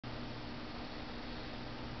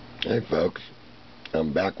Hey folks,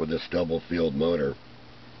 I'm back with a Stubblefield motor,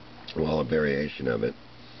 well, a variation of it,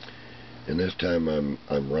 and this time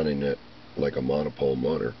I'm running it like a monopole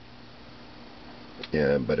motor,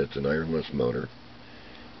 but it's an ironless motor,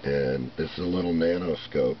 and this is a little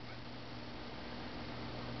nanoscope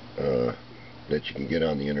that you can get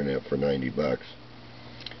on the internet for 90 bucks,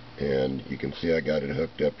 and you can see I got it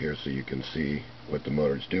hooked up here so you can see what the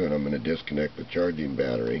motor's doing. I'm going to disconnect the charging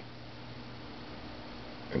battery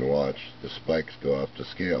and watch the spikes go off the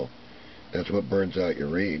scale. That's what burns out your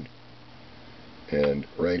reed. And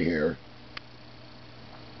right here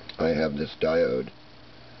I have this diode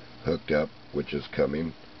hooked up, which is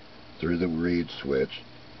coming through the reed switch,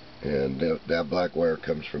 and that black wire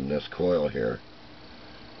comes from this coil here,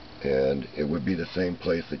 and it would be the same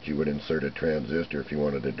place that you would insert a transistor if you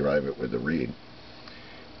wanted to drive it with the reed.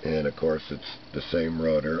 And of course it's the same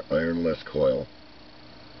rotor, ironless coil,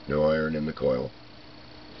 no iron in the coil.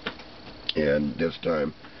 And this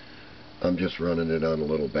time I'm just running it on a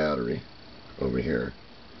little battery over here.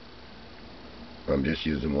 I'm just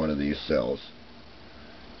using one of these cells,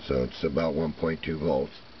 so it's about 1.2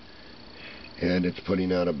 volts, and it's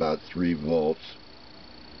putting out about 3 volts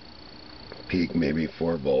peak, maybe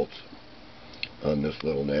 4 volts on this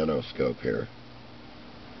little nanoscope here.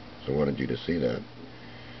 So I wanted you to see that.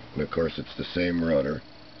 And of course it's the same rotor.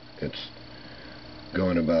 It's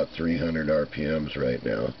going about 300 RPMs right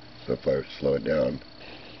now. So if I slow it down,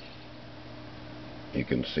 you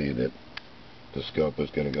can see that the scope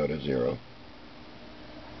is going to go to 0.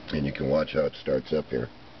 And you can watch how it starts up here.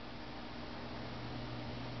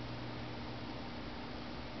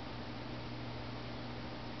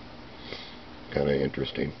 Kind of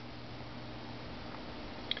interesting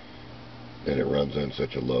that it runs on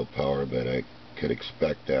such a low power, but I could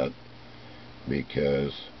expect that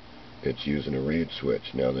because it's using a reed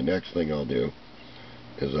switch. Now the next thing I'll do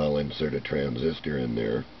is I'll insert a transistor in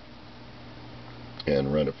there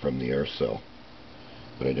and run it from the air cell.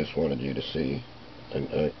 But I just wanted you to see, and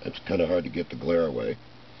it's kind of hard to get the glare away,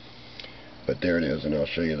 but there it is. And I'll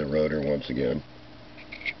show you the rotor once again.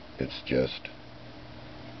 It's just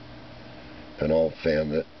an old fan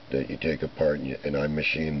that you take apart, and I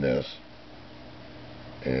machined this,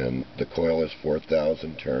 and the coil is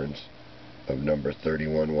 4,000 turns of number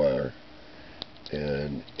 31 wire,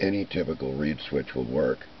 and any typical reed switch will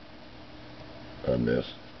work on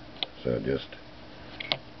this. So just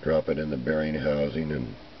drop it in the bearing housing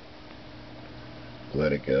and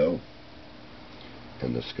let it go,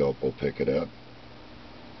 and the scope will pick it up.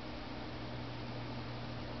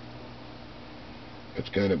 It's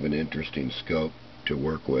kind of an interesting scope to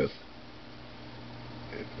work with,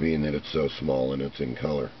 being that it's so small and it's in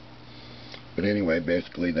color. But anyway,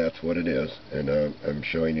 basically that's what it is, and I'm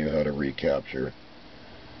showing you how to recapture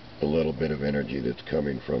a little bit of energy that's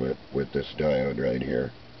coming from it with this diode right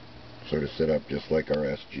here. Sort of set up just like our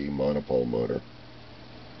SG monopole motor.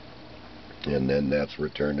 And then that's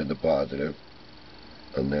returned to the positive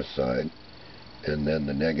on this side, and then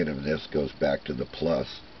the negative of this goes back to the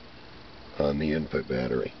plus on the input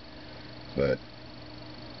battery. But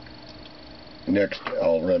next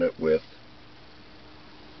I'll run it with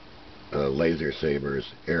Laser Saber's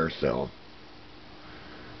air cell,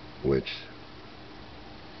 which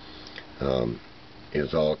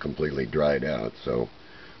is all completely dried out, so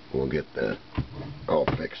we'll get that all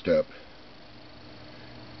fixed up.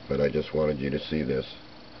 But I just wanted you to see this.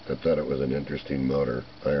 I thought it was an interesting motor,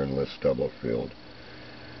 ironless Stubblefield.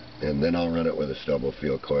 And then I'll run it with a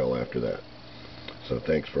Stubblefield coil after that. So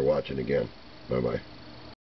thanks for watching again. Bye bye.